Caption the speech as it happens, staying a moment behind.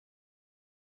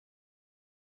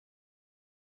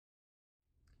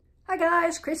Hi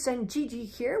guys, Chris and Gigi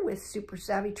here with Super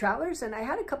Savvy Travelers, and I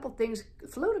had a couple things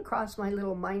float across my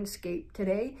little mindscape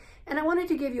today, and I wanted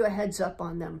to give you a heads up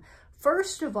on them.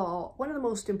 First of all, one of the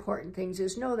most important things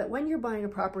is know that when you're buying a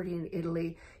property in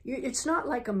Italy, it's not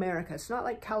like America, it's not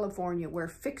like California where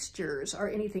fixtures are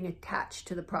anything attached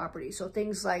to the property. So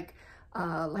things like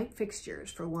light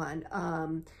fixtures for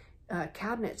one,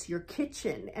 cabinets, your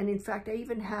kitchen, and in fact I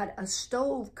even had a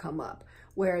stove come up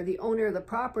where the owner of the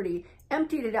property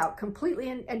emptied it out completely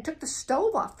and took the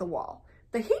stove off the wall,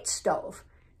 the heat stove.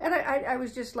 And I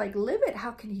was just like, livid,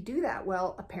 how can he do that?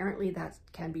 Well, apparently that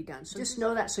can be done. So just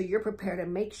know that so you're prepared,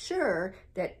 and make sure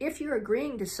that if you're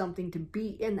agreeing to something to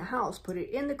be in the house, put it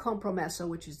in the compromesso,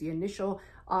 which is the initial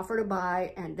offer to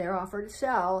buy and their offer to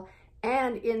sell,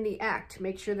 and in the act.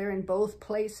 Make sure they're in both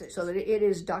places so that it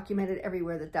is documented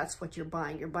everywhere that that's what you're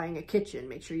buying. You're buying a kitchen,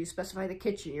 make sure you specify the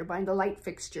kitchen. You're buying the light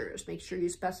fixtures, make sure you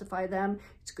specify them.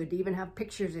 It's good to even have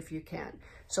pictures if you can.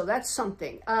 So that's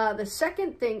something. The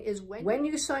second thing is when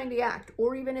you sign the act,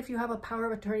 or even if you have a power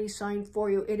of attorney signed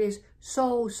for you, it is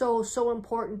so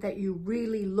important that you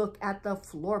really look at the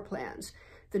floor plans.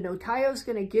 The notario is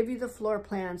going to give you the floor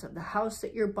plans of the house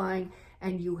that you're buying,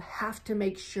 and you have to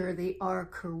make sure they are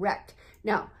correct.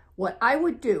 Now, what I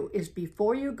would do is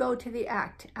before you go to the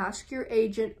act, ask your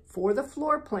agent for the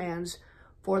floor plans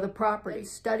for the property.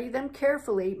 Study them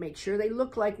carefully, make sure they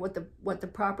look like what the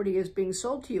property is being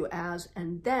sold to you as,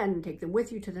 and then take them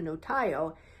with you to the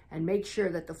notario and make sure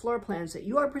that the floor plans that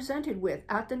you are presented with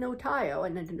at the notario,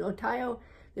 and then the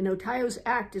notario's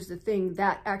act is the thing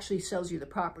that actually sells you the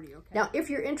property, okay? Now, if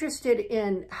you're interested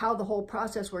in how the whole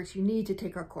process works, you need to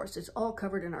take our course. It's all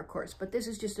covered in our course, but this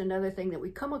is just another thing that we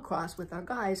come across with our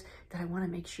guys that I want to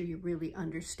make sure you really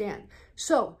understand.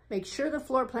 So make sure the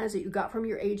floor plans that you got from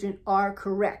your agent are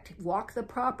correct. Walk the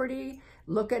property,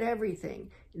 look at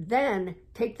everything. Then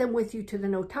take them with you to the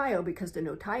notario, because the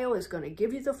notario is going to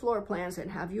give you the floor plans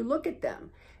and have you look at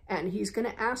them. And he's going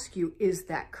to ask you, is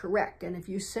that correct? And if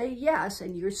you say yes,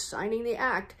 and you're signing the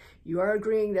act, you are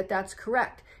agreeing that that's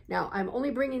correct. Now, I'm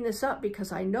only bringing this up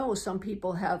because I know some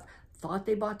people have thought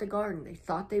they bought the garden, they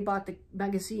thought they bought the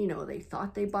magazzino, they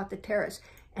thought they bought the terrace,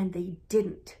 and they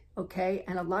didn't, okay?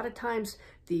 And a lot of times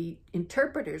the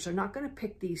interpreters are not going to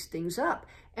pick these things up.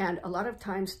 And a lot of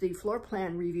times the floor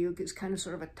plan review is kind of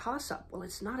sort of a toss-up. Well,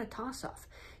 it's not a toss-off.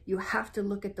 You have to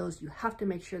look at those, you have to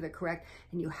make sure they're correct,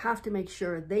 and you have to make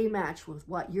sure they match with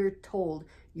what you're told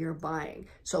you're buying.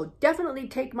 So definitely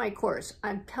take my course.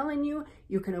 I'm telling you,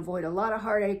 you can avoid a lot of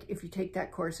heartache if you take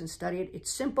that course and study it.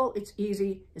 It's simple, it's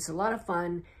easy, it's a lot of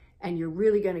fun, and you're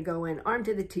really going to go in armed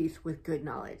to the teeth with good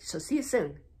knowledge. So see you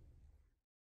soon.